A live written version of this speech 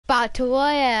Battle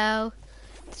Royale.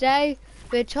 Today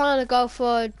we're trying to go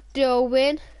for a dual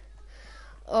win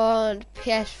on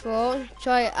PS4.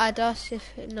 Try to add us if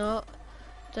not.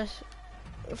 Just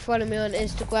follow me on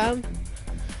Instagram.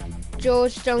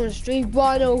 George Jones Street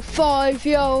 105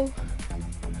 yo.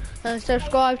 And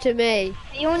subscribe to me.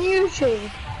 Are you on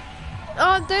YouTube? Oh,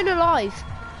 I'm doing a live.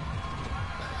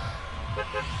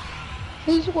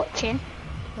 Who's watching?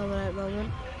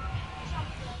 Moment.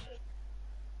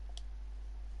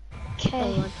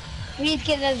 Okay. We need to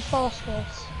get there fast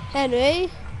first. Henry,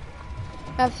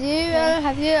 have you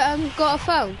got a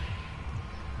phone?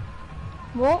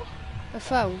 What? A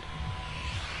phone.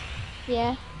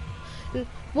 Yeah.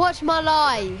 Watch my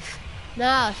live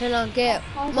now, so I'll get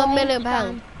 £1 million.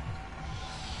 £1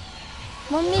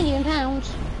 million?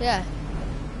 Yeah.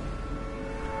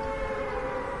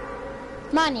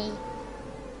 Money.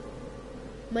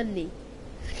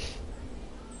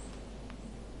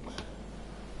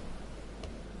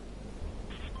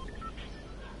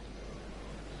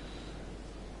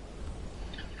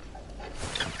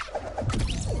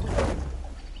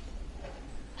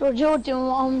 George, you're doing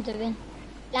what I'm doing.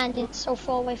 Landing so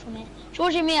far away from it.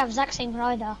 George and me have exact same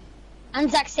rider. And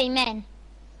exact same men.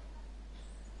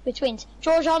 We're twins.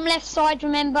 George, I'm left side,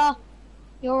 remember?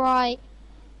 You're right.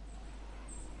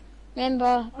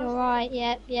 Remember, you're right.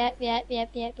 Yep,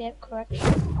 correct.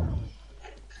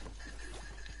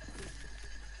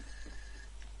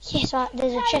 Yes, right,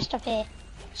 there's a chest up here.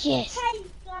 Yes.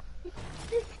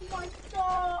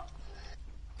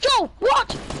 Joe,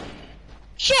 what?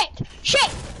 Shit!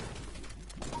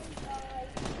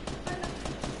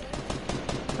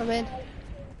 Come in.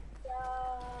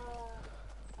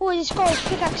 Oh, this guy's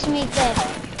pickaxing me dead.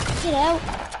 Get out.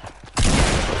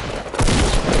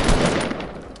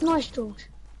 Nice, George.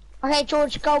 Okay,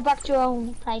 George, go back to your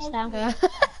own place now. Yeah.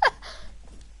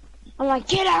 I'm like,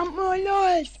 get out my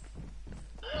life!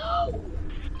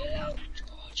 Get out,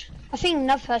 George. I think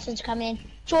another person's come in.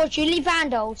 George, you leave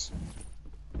vandals.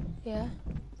 Yeah.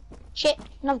 Shit,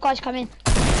 another guy's coming.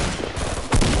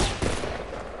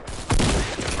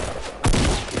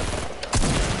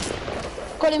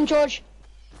 Got him, George.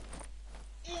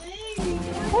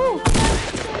 Ooh.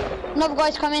 Another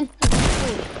guy's coming.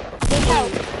 Need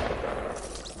help.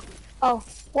 Oh,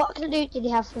 what loot did he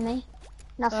have for me?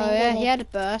 Nothing. Oh yeah, he had a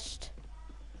burst.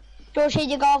 George, here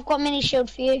you go. I've got a mini shield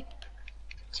for you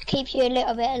to keep you a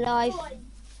little bit alive.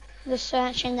 Just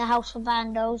searching the house for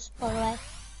vandals, by the way.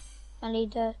 I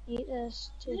need to eat this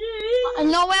too.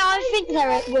 No way, I think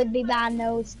there would be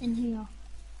vandals in here.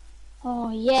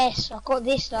 Oh yes, I got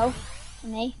this though. For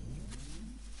me.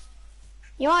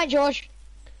 You alright, George?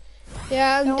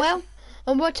 Yeah,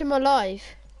 I'm watching my live.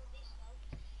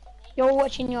 You're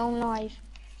watching your own live.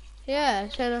 Yeah,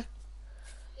 so I'm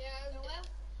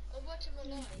watching my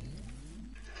live.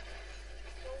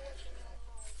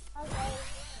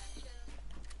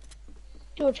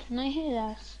 George, can I hear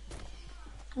this?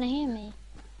 Can I hear me?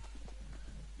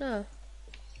 No.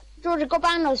 George, I've got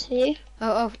vandals for you.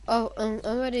 I'm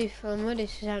ready for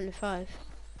 75.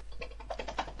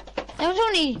 There was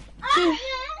only two.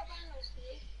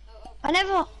 I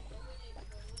never.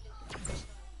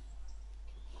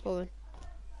 Go on.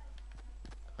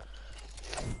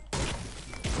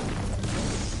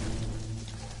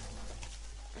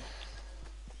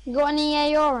 You got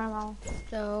any AR ammo?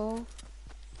 No.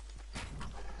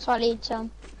 So I need some.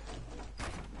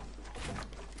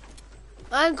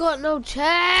 I ain't got no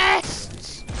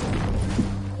chests.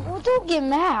 Well, don't get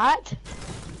mad.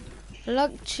 I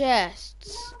like chests.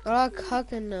 I like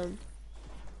hugging them.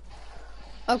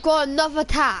 I've got another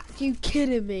tack. You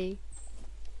kidding me?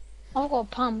 I've got a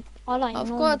pump. I like I've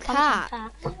normal got a pumps tack.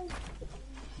 and tack.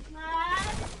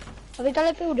 Are we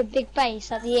gonna build a big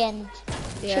base at the end?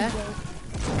 Yeah. Should we?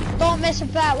 Don't mess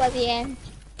about at the end.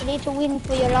 You need to win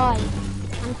for your life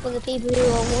and for the people who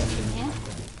are watching.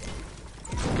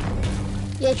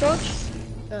 Yeah, George?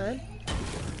 Alright.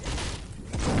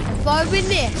 If I win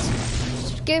this,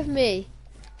 just give me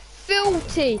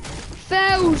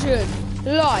 50,000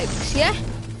 likes, yeah?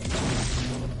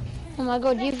 Oh my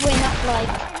god, you've win up like...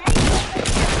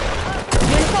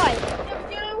 Win 5.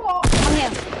 I'm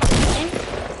here. In?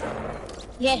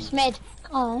 Yes, Med.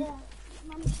 Oh.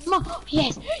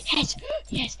 Yes.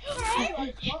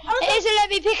 It isn't let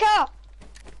me pick it up.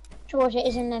 George, it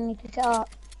isn't let me pick it up.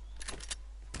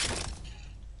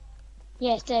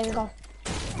 Yes, there we go.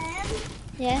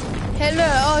 Yeah. Hey look,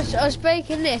 I was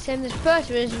breaking this and this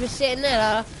person was just sitting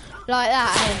there like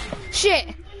that and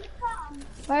shit!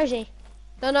 Where is he?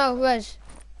 No, Rez.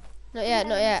 Not yet.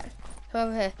 Come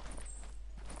over here.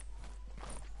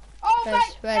 Oh,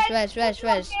 Res.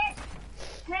 Head.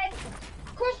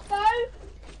 Crossbow.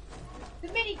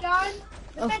 one.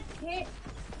 The Oh. med kit.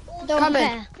 Don't Coming.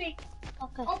 care. Please.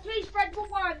 Okay. Oh, please, Fred, for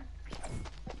one.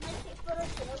 Make it for us.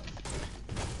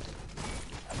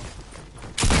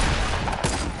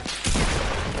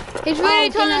 He's really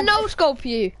Oh, trying didn't to I- no-scope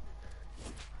you.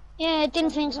 Yeah, I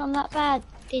didn't think I'm that bad.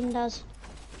 Dean does.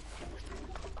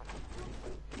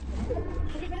 Give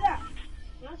me that.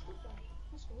 That's good,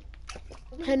 That's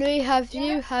good. Henry, have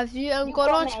you You got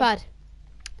got launch me. pad?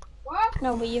 What?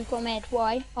 No, but you've got med.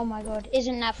 Why? Oh my god.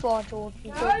 Isn't that far, George?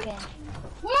 You're No. joking.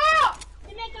 What?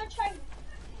 Did they go train?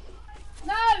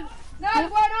 No. No,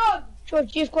 What? we're on.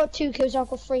 George, you've got 2 kills, I've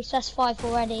got 3, so that's 5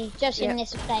 already. Just Yeah. in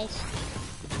this place.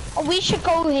 Oh, we should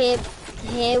go here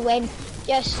when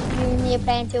just you and me are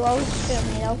playing duos. Feel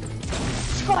me though.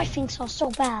 This guy thinks I'm so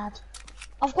bad.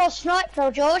 I've got a snipe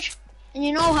though, George. And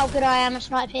you know how good I am at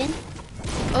sniping.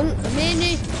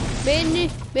 Me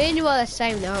and you are the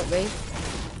same now, aren't we?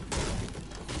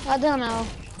 I don't know.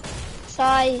 So,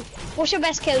 what's your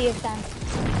best kill you've done?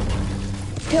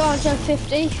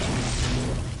 250.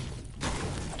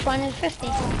 250.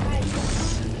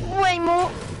 Way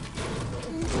more.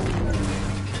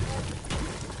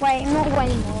 Wait, not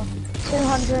way more.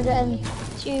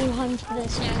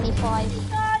 275.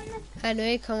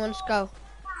 Henry, come on, let's go.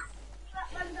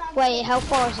 Wait, how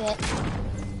far is it?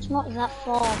 It's not that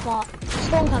far, but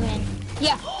storm coming.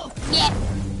 Yeah, yeah.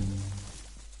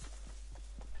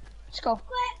 Let's go.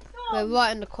 We're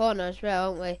right in the corner as well,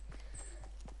 aren't we?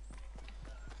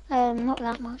 Not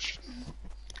that much.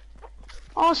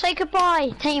 Oh, say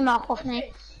goodbye. Take your mark off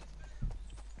me.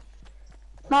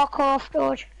 Mark off,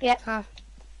 George. Yep. Ah.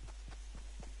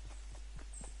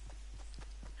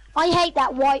 I hate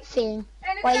that white thing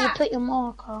where you put your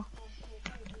marker.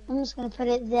 I'm just gonna put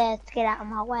it there to get out of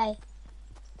my way.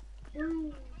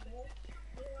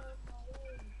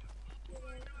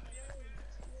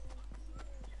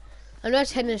 I'm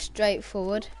just heading straight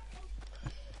forward.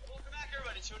 Welcome back,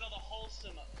 everybody, to another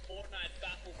wholesome Fortnite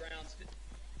Battlegrounds.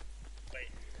 Wait,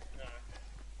 no.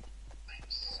 I'm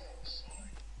so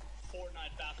sorry.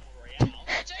 Fortnite Battle Royale.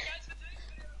 Hey guys, for today's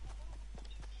video.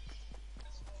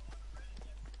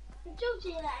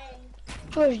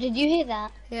 George, did you hear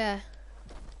that? Yeah.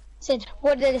 Said,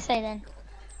 what did it say then?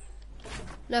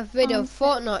 Another video,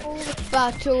 Fortnite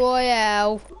Battle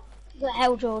Royale. What the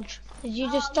hell, George? Did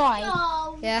you just die?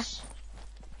 Yeah.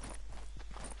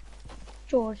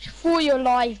 George, for your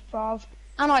life, bruv.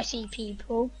 And I see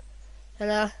people. I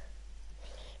know.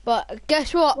 But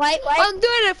guess what? Wait. I'm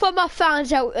doing it for my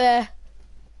fans out there.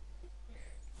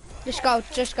 Just go,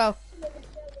 just go.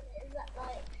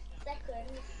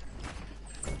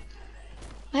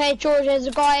 Hey, George, there's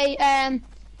a guy,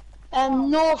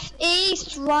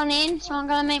 northeast running, so I'm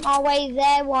gonna make my way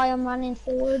there while I'm running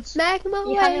forwards. Make my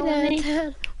You way coming with me?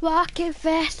 downtown, walking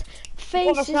fast, Got a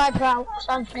faces. sniper out,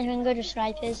 so I'm feeling good with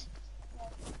snipers.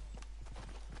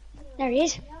 There he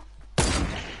is.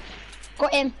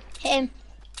 Got him, hit him.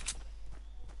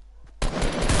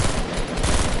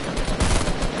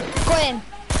 Got him.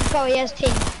 Go, he has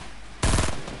team.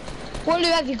 What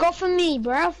loot have you got from me,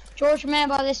 bruv? George,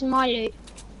 remember this is my loot.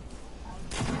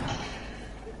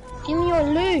 Give me your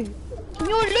loot. Give me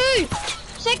your loot.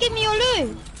 Say give me your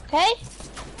loot, okay?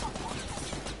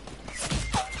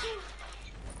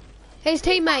 His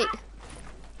teammate.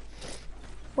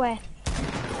 Where?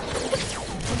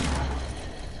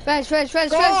 Reg,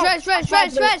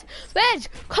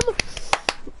 come on.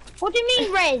 What do you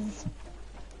mean, res?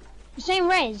 You're saying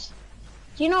res.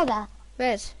 Do you know that?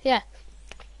 Reg, yeah.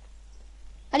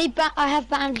 I have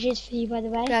bandages for you, by the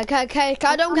way. Okay,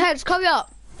 I don't care, just cover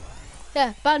up.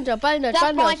 Yeah, bandage.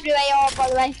 That's my blue AR, by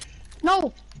the way.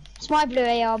 No, it's my blue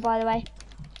AR, by the way.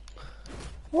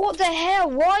 What the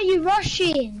hell? Why are you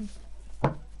rushing?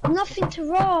 Nothing to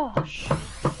rush.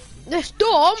 The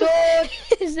storm George.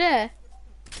 is there.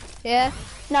 Yeah.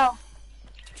 No,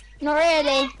 not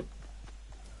really.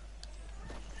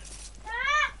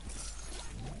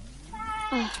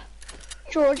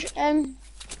 George, got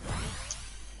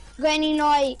any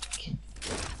like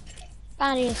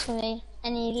bandages for me?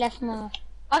 Any left more?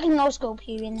 I can no scope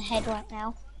you in the head right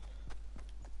now.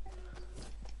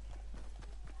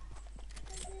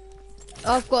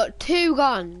 I've got 2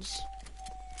 guns.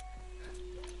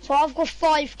 So I've got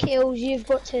 5 kills, you've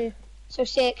got 2. So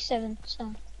 6, 7,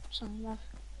 so something like that.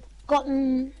 Got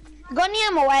any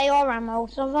ammo, AR ammo,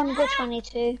 so I've only got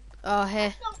 22. Oh,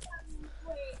 here.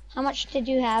 How much did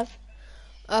you have?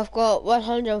 I've got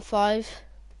 105.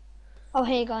 Oh,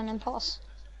 here you go, and then pass.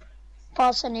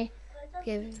 Pass, Sonny.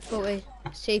 Give 40.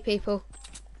 See people.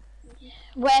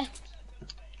 Where?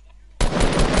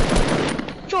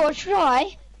 George,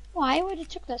 why? Why? Where did you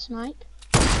took that snipe?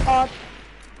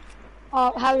 Oh,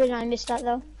 how did I miss that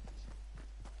though?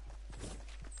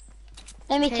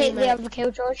 Let me take the Teammate. other kill,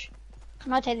 George.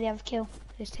 Can I take the other kill?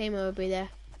 His teammate will be there.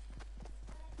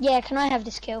 Yeah, can I have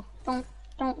this kill? Don't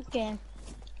get him.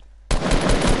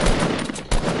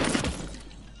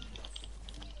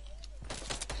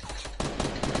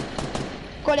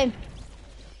 Got him.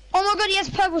 Oh my god, he has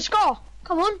a purple scar.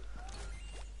 Come on.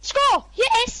 Score!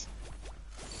 Yes!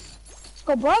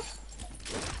 Score, bruv.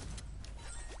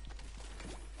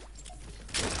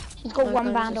 He's got My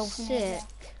one guns vandal are from there. sick.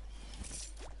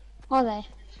 Are they?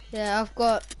 Yeah, I've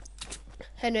got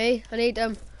Henry. I need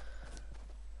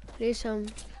some,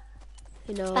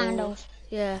 you know. Vandals.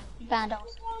 Yeah.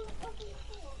 Vandals.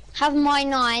 Have my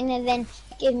 9 and then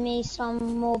give me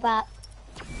some more back.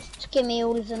 Just give me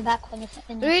all of them back when you're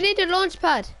finished. We need a launch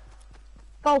pad.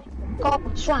 Go,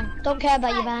 Swan. Don't care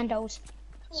about your vandals.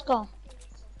 Let's go.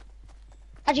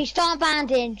 Actually, start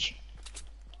bandage.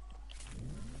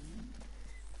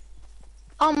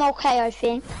 I'm okay, I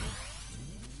think.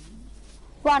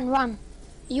 Run.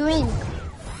 You in?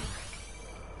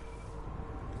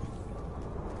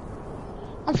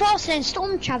 I'm faster than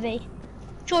Storm, Chavy.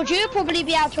 George, you'll probably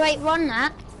be able to run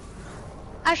that.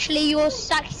 Actually, you're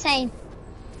exactly same.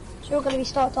 So you're going to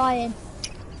start dying.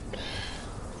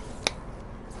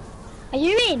 Are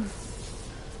you in?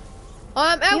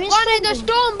 I'm outrunning the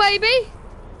storm, baby.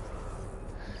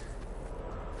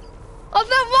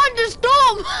 I've outrun the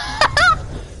storm.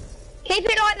 Keep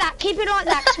it like that,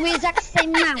 cause we're exactly the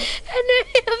same amount.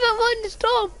 I've outrun the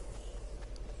storm.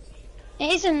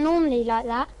 It isn't normally like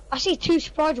that. I see 2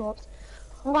 supply drops.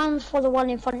 One for the one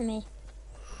in front of me.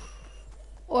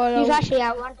 Well, You've actually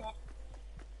outrun it.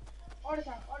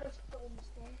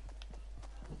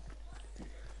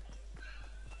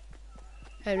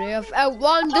 Henry, I've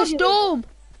outrun the storm.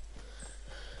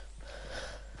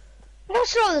 I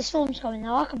saw the storm's coming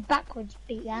though. I can backwards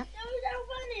beat that.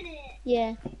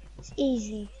 Yeah, it's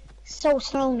easy. So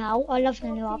slow now. I love the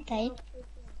new update.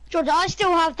 George, I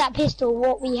still have that pistol.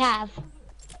 What we have.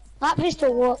 That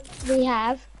pistol. What we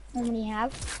have. Normally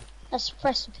have. A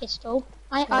suppressor pistol.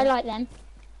 I like them.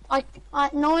 I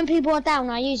know when people are down,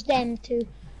 I use them to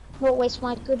not waste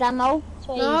my good ammo.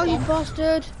 So No, you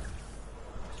bastard.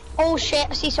 Oh shit!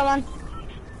 I see someone.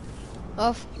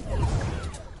 Off.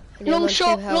 Long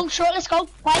shot, let's go.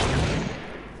 Right.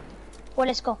 Well,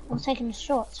 let's go. I'm taking the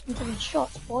shots.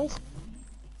 Boys.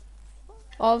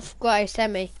 I've got a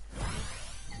semi.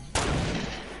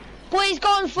 Boys,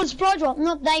 going for the supply drop.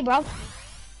 Not they, bro.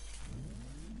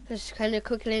 Just kind of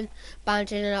quickly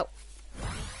bandaging it up.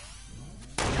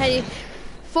 Hey,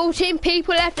 14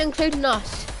 people left, including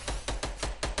us.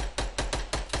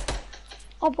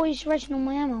 Oh, boy, he's resting on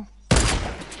my ammo.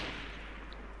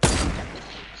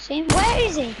 See him? Where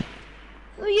is he?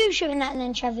 Who are you shooting at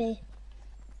then, Chavi?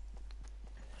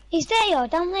 He's there,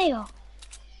 down there.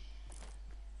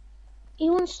 He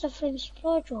wants to flip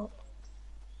supply drop.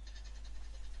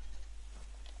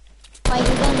 Wait,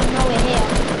 he doesn't know we're here.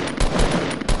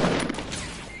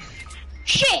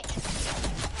 Shit!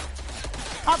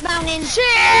 Up, down, in.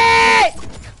 Shit!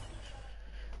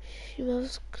 She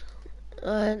was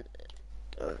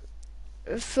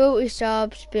 40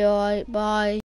 subs. Be alright. Bye.